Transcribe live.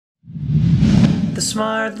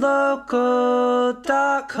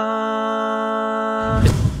TheSmartLocal.com.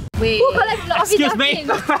 Wait. Who collects lots of Excuse me.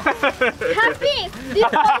 Happy! This is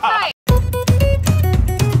right.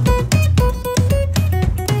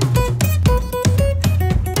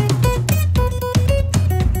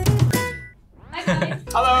 Hi guys.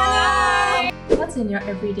 Hello! What's in your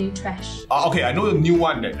everyday trash? Okay, I know the new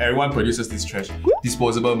one that everyone produces this trash.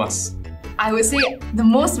 Disposable mask. I would say the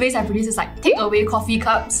most waste I produce is like takeaway coffee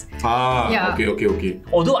cups. Yeah. Okay.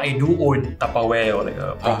 Although I do own Tupperware or like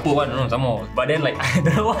a proper one, some more. But then like I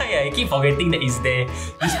don't know why I keep forgetting that it's there.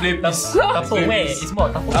 Display Tupperware. It's more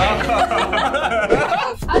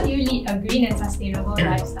Tupperware. How do you lead a green and sustainable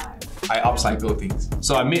lifestyle? I upcycle things.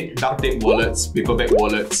 So I made duct tape wallets, paperback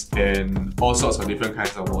wallets, and all sorts of different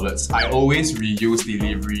kinds of wallets. I always reuse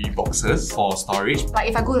delivery boxes for storage. Like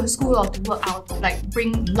if I go to school or to work, I'll like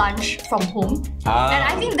bring lunch from home. And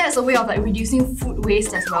I think that's a way of like reducing food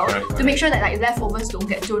waste as well. Correct. To make sure that like leftovers don't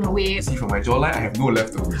get thrown away. See, from my jawline, I have no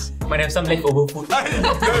leftovers. Might have some leftover food. But it's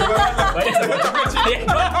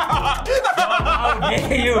how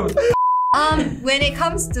dare you? When it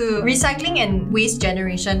comes to recycling and waste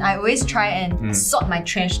generation, I always try and sort my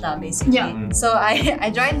trash basically. So I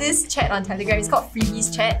joined this chat on Telegram. It's called Freebies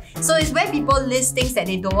Chat. So it's where people list things that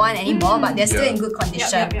they don't want anymore, but they're still in good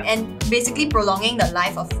condition. And basically prolonging the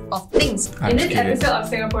life of things. In this episode of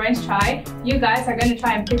Singaporeans Try, you guys are going to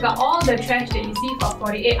try and pick up all the trash that you see for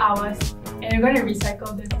 48 hours. And you're going to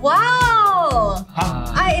recycle them. Wow!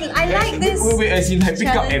 I like this. Wait, as in like pick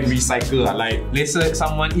up challenge. and recycle. Like, let's say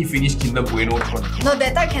someone eat finish Kinder Bueno. No,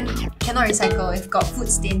 that type cannot recycle if got food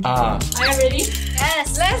stain. Are you ready?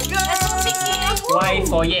 Yes, let's go! Why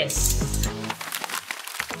for yes?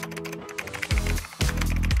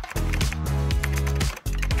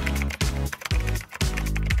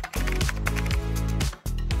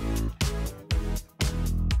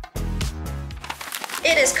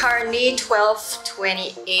 It is currently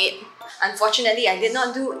 12:28. Unfortunately, I did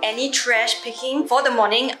not do any trash picking for the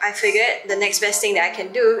morning. I figured the next best thing that I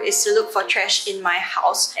can do is to look for trash in my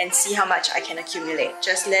house and see how much I can accumulate.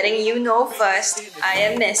 Just letting you know first, I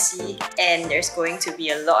am messy and there's going to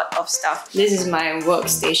be a lot of stuff. This is my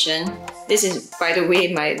workstation. This is, by the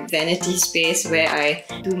way, my vanity space where I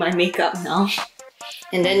do my makeup now.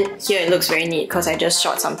 And then here it looks very neat because I just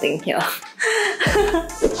shot something here.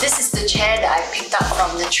 This is the chair that I picked up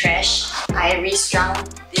from the trash. I restrung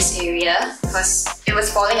this area because it was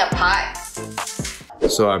falling apart.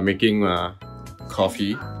 So I'm making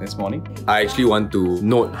coffee this morning. I actually want to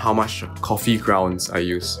note how much coffee grounds I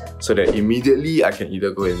use so that immediately I can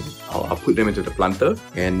either go and I'll put them into the planter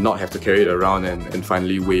and not have to carry it around and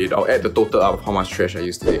finally weigh it. I'll add the total up of how much trash I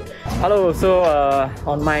used today. Hello, so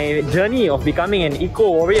on my journey of becoming an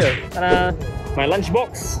eco-warrior, my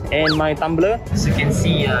lunchbox and my tumbler. As you can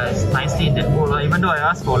see, it's nicely in that bowl. Even though I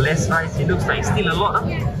asked for less rice, it looks like still a lot.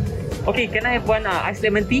 Okay, can I have one iced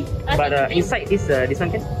lemon tea? But inside this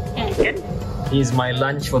one can? Can? Here's my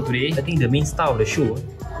lunch for today. I think the main star of the show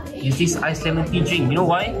is this iced lemon tea drink. You know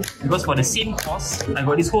why? Because for the same cost, I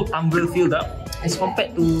got this whole tumbler filled up as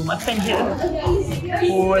compared to my friend here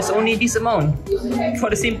who has only this amount for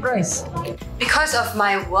the same price. Because of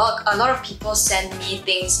my work, a lot of people send me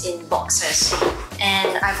things in boxes.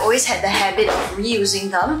 And I've always had the habit of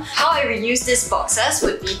reusing them. How I reuse these boxes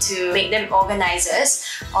would be to make them organizers,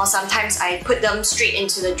 or sometimes I put them straight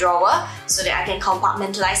into the drawer so that I can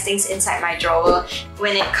compartmentalize things inside my drawer.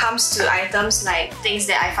 When it comes to items like things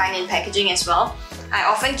that I find in packaging as well, I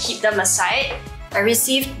often keep them aside. I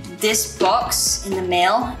received this box in the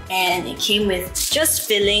mail and it came with just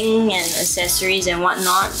filling and accessories and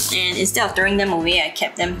whatnot, and instead of throwing them away, I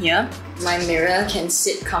kept them here. My mirror can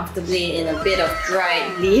sit comfortably in a bit of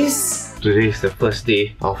dried leaves. Today is the first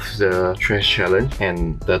day of the trash challenge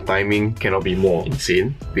and the timing cannot be more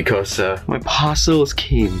insane because my parcels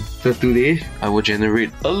came. So today I will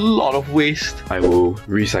generate a lot of waste. I will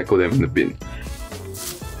recycle them in the bin.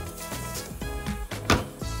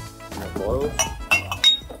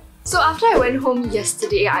 So after I went home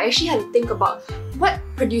yesterday, I actually had to think about what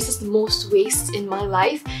produces the most waste in my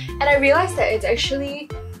life, and I realized that it's actually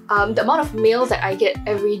the amount of mail that I get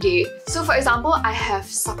every day. So for example, I have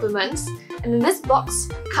supplements, and then this box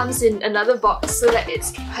comes in another box so that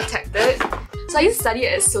it's protected. So I used to study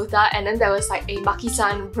at SOTA, and then there was like a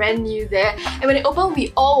Maki-san brand new there, and when it opened,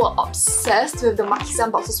 we all were obsessed with the Maki-san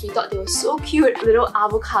boxes. We thought they were so cute, little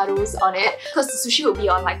avocados on it, because the sushi would be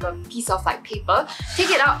on like a piece of like paper.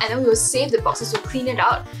 Take it out and then we will save the boxes, we'll clean it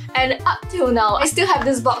out, and up till now I still have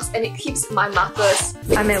this box and it keeps my markers.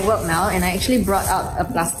 I'm at work now and I actually brought out a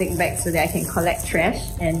plastic bag so that I can collect trash,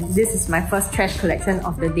 and this is my first trash collection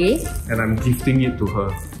of the day. And I'm gifting it to her.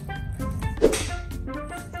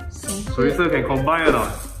 So you can combine or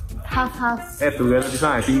not? Half. Add together, this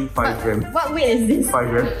one I think 5 grams. What weight is this? 5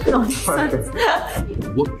 grams. Nonsense.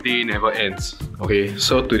 Work day never ends. Okay,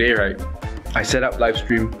 so today right, I set up live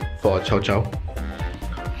stream for Chow Chow.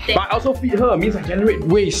 But I also feed her, means I generate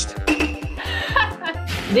waste.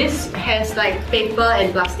 This has like paper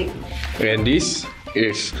and plastic. And this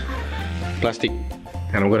is plastic.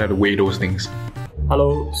 And I'm gonna have to weigh those things.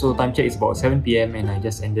 Hello, so time check is about 7 PM and I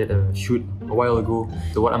just ended a shoot a while ago.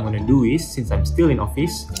 So what I'm gonna do is, since I'm still in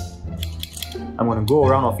office, I'm gonna go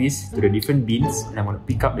around office to the different bins and I'm gonna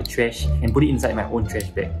pick up the trash and put it inside my own trash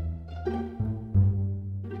bag.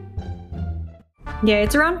 Yeah,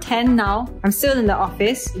 it's around 10 now. I'm still in the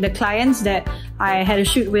office. The clients that I had a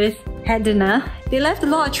shoot with had dinner. They left a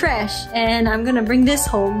lot of trash and I'm gonna bring this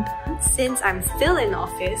home. Since I'm still in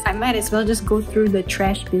office, I might as well just go through the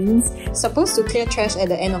trash bins. Supposed to clear trash at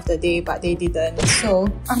the end of the day, but they didn't. So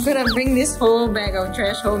I'm gonna bring this whole bag of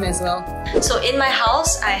trash home as well. So in my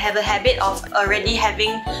house, I have a habit of already having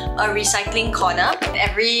a recycling corner.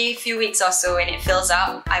 Every few weeks or so when it fills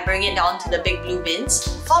up, I bring it down to the big blue bins.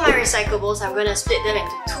 For my recyclables, I'm gonna split them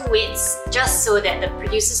into 2 weights just so that the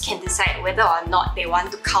producers can decide whether or not they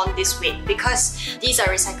want to count this weight, because these are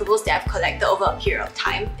recyclables that I've collected over a period of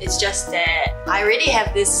time. It's just that I already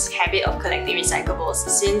have this habit of collecting recyclables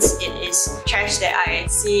since it is trash that I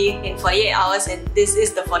see in 48 hours and this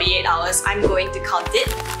is the 48 hours. I'm going to count it.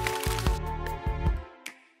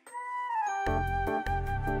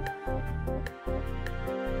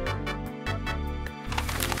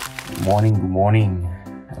 Good morning.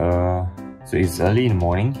 So it's early in the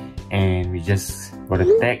morning and we just got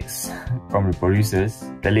a text from the producers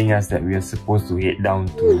telling us that we are supposed to head down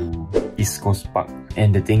to East Coast Park.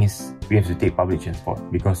 And the thing is, we have to take public transport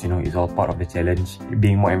because, you know, it's all part of the challenge.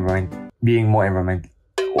 Being more environmental.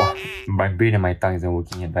 Wow, my brain and my tongue isn't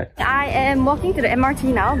working yet, but I am walking to the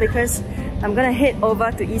MRT now because I'm gonna head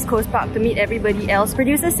over to East Coast Park to meet everybody else.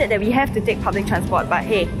 Producers said that we have to take public transport, but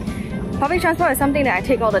hey, public transport is something that I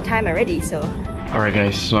take all the time already, so... Alright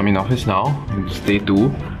guys, so I'm in office now. It's day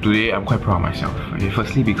 2. Today I'm quite proud of myself. Okay,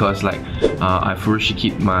 firstly because I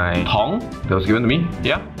furoshiki my tong that was given to me.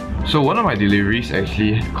 Yeah. So one of my deliveries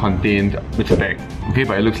actually contained it's a bag. Okay,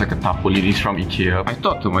 but it looks like a tarpaulin. It is from IKEA. I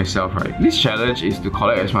thought to myself, right, this challenge is to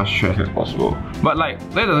collect as much trash as possible. But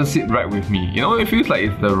that doesn't sit right with me. You know, it feels like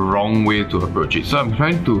it's the wrong way to approach it. So I'm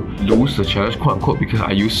trying to lose the challenge, quote unquote, because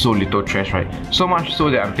I use so little trash, right? So much so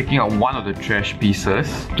that I'm taking out one of the trash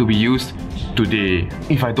pieces to be used today.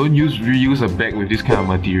 If I don't reuse a bag with this kind of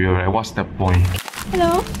material, right, what's the point?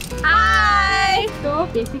 Hello. Hi! So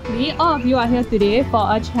basically, all of you are here today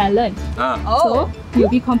for a challenge. So you'll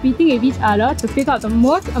be competing with each other to pick up the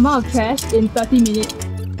most amount of trash in 30 minutes.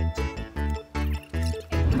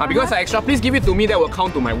 Because I extra, please give it to me, that will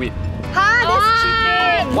count to my weight. That's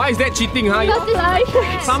cheating! Why is that cheating,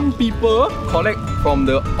 huh? Some people collect from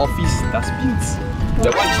the office dustbins.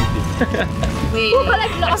 That one cheating. Wait. Who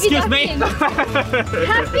collects the office dustbins?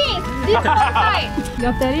 Happy! This is right!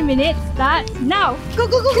 Your 30 minutes starts now! Go!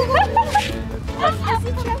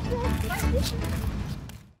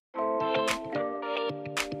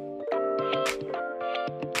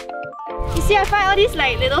 You see, I find all these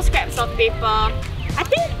little scraps of paper. I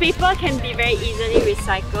think paper can be very easily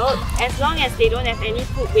recycled as long as they don't have any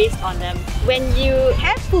food waste on them. When you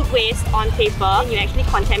have food waste on paper, you actually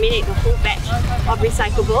contaminate the whole batch of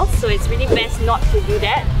recyclables, so it's really best not to do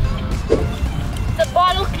that. The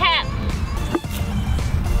bottle cap!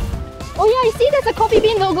 Oh yeah, you see there's a coffee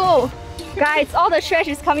bean logo! Guys, all the trash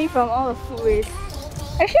is coming from all the food waste.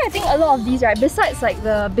 Actually, I think a lot of these, right, besides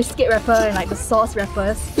the biscuit wrapper and the sauce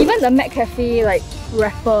wrappers, even the McCafe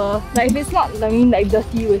wrapper, if it's not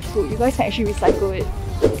dirty with food, you guys can actually recycle it.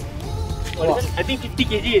 well, I think 50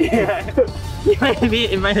 kg.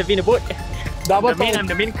 It might have been a boat. I'm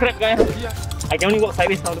the main crab guy. I can only walk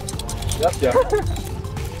sideways now. Yeah.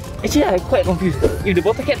 Actually, I'm quite confused. If the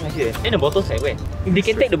bottle cap is here, then the bottles like where? If they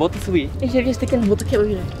can take the bottles away, they should have just taken the bottle cap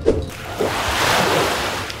away.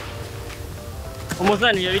 Almost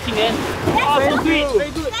done, we are reaching there. Very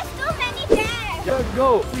good. There's so many there! Let's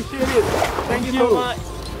go. Appreciate it. Thank you so much.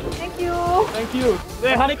 Thank you! Thank you.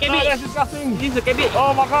 Honey cabbage. That's disgusting. This is a cabbage.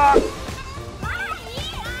 Oh my god.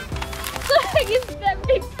 It's that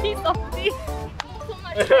big piece of this. So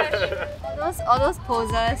much trash. all those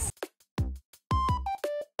posers.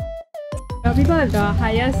 The people with the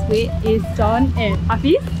highest weight is John and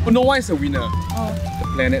Hafiz. Oh, no one is a winner. The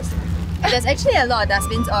planets. There's actually a lot of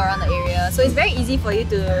dustbins all around the area, so it's very easy for you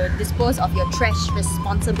to dispose of your trash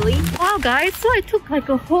responsibly. Wow guys, so I took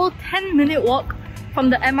a whole 10-minute walk from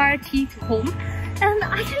the MRT to home and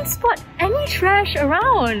I didn't spot any trash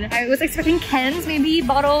around. I was expecting cans, maybe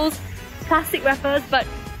bottles, plastic wrappers, but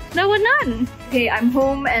there were none. Okay, I'm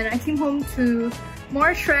home and I came home to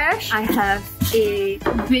more trash. I have a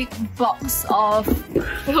big box of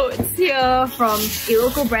clothes here from a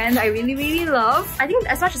local brand I really love. I think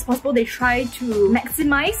as much as possible they try to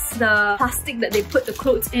maximize the plastic that they put the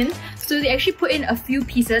clothes in. So they actually put in a few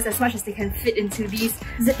pieces as much as they can fit into these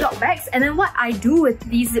Ziploc bags. And then what I do with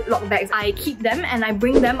these Ziploc bags, I keep them and I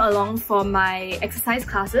bring them along for my exercise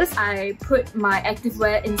classes. I put my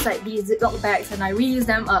activewear inside these Ziploc bags and I reuse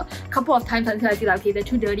them a couple of times until I feel like, okay, they're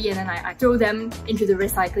too dirty, and then I throw them into the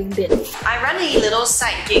recycling bin. I run a little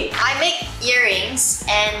side gig. I make earrings,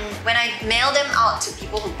 and when I mail them out to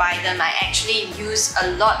people who buy them, I actually use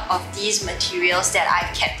a lot of these materials that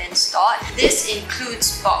I've kept and stored. This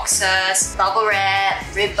includes boxes, bubble wrap,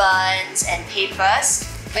 ribbons, and papers.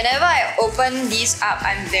 Whenever I open these up,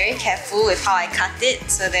 I'm very careful with how I cut it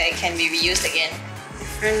so that it can be reused again.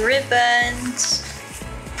 Different ribbons.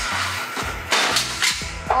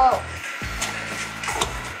 Oh.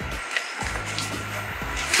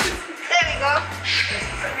 There we go.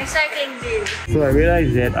 Recycling bin. So I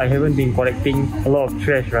realized that I haven't been collecting a lot of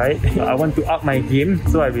trash, right? I want to up my game,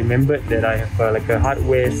 so I remembered that I have like a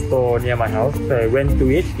hardware store near my house. So I went to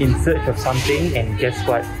it in search of something, and guess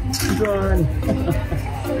what? It's gone!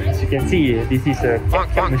 As you can see, this is a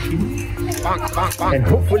cap machine. And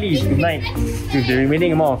hopefully tonight, with the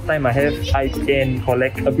remaining amount of time I have, I can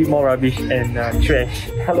collect a bit more rubbish and trash.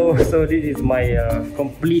 Hello, so this is my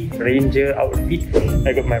complete ranger outfit.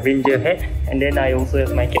 I got my ranger hat, and then I also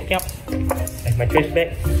have my cap and my trash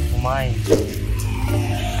bag. Oh my!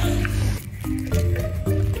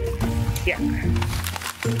 Yeah.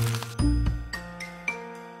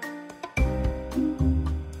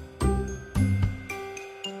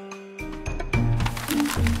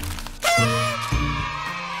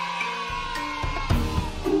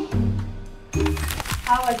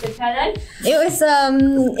 How was the challenge? It was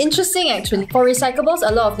interesting actually. For recyclables,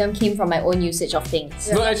 a lot of them came from my own usage of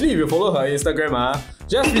things. No, actually, if you follow her Instagram,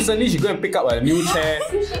 just recently she go and pick up a new chair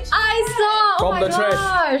I saw! from Oh my the trash.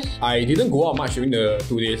 gosh! I didn't go out much during the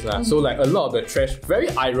 2 days, so like a lot of the trash, very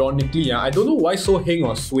ironically, I don't know why so heng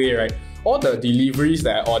or sway, right? All the deliveries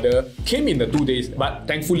that I ordered came in the 2 days, but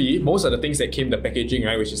thankfully, most of the things that came, the packaging,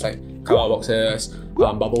 right, which is like cardboard boxes,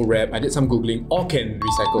 bubble wrap, I did some googling, all can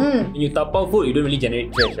recycle. When you tapao food, you don't really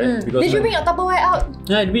generate trash, right? Because Did you bring your Tupperware out?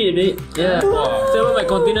 Yeah, I did. Yeah. So when my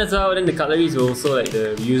containers out, then the cutleries were also like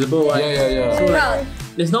the reusable one. Yeah. So like,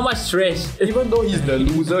 there's not much trash. Even though he's the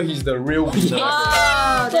loser, he's the real winner.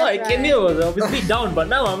 Oh, So I came here, was obviously down, but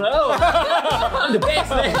now I'm like, oh, I'm the best,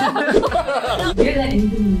 man. Do you learn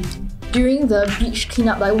anything new? During the beach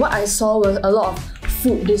cleanup, like what I saw was a lot of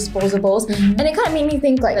food disposables, and it kind of made me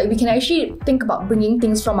think like we can actually think about bringing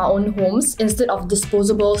things from our own homes instead of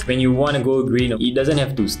disposables. When you want to go green, it doesn't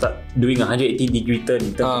have to start doing a 180-degree turn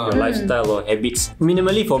in terms of your lifestyle or habits.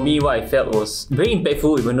 Minimally for me, what I felt was very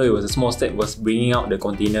impactful, even though it was a small step, was bringing out the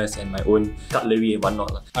containers and my own cutlery and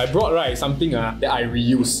whatnot. I brought something that I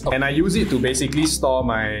reuse, and I use it to basically store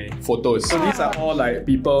my photos. So these are all like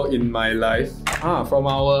people in my life. From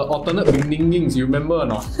our alternate bing-ding-dings, you remember or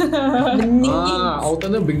not?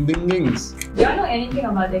 Alternate bing-ding-dings. Do you know anything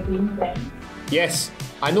about the green plan? Yes,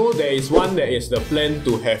 I know there is one that is the plan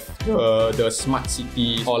to have the smart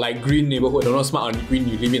city or like green neighborhood. I don't know smart or green,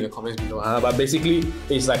 you leave it in the comments below. But basically,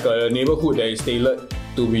 it's like a neighborhood that is tailored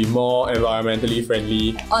to be more environmentally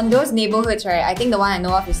friendly. On those neighborhoods, right, I think the one I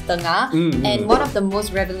know of is Tengah. And one of the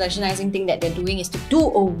most revolutionizing thing that they're doing is to do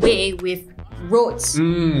away with roads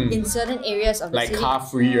in certain areas of the city. Like car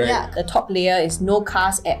free, right? Yeah, the top layer is no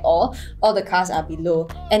cars at all the cars are below,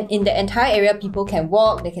 and in the entire area people can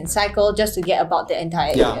walk, they can cycle just to get about the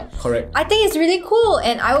entire area. Yeah, correct. I think it's really cool,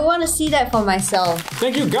 and I want to see that for myself.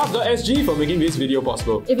 Thank you gov.sg for making this video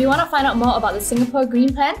possible. If you want to find out more about the Singapore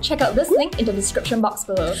Green Plan, check out this link in the description box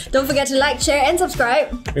below. Don't forget to like, share and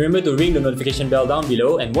subscribe. Remember to ring the notification bell down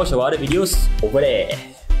below and watch our other videos over there.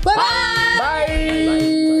 Bye bye!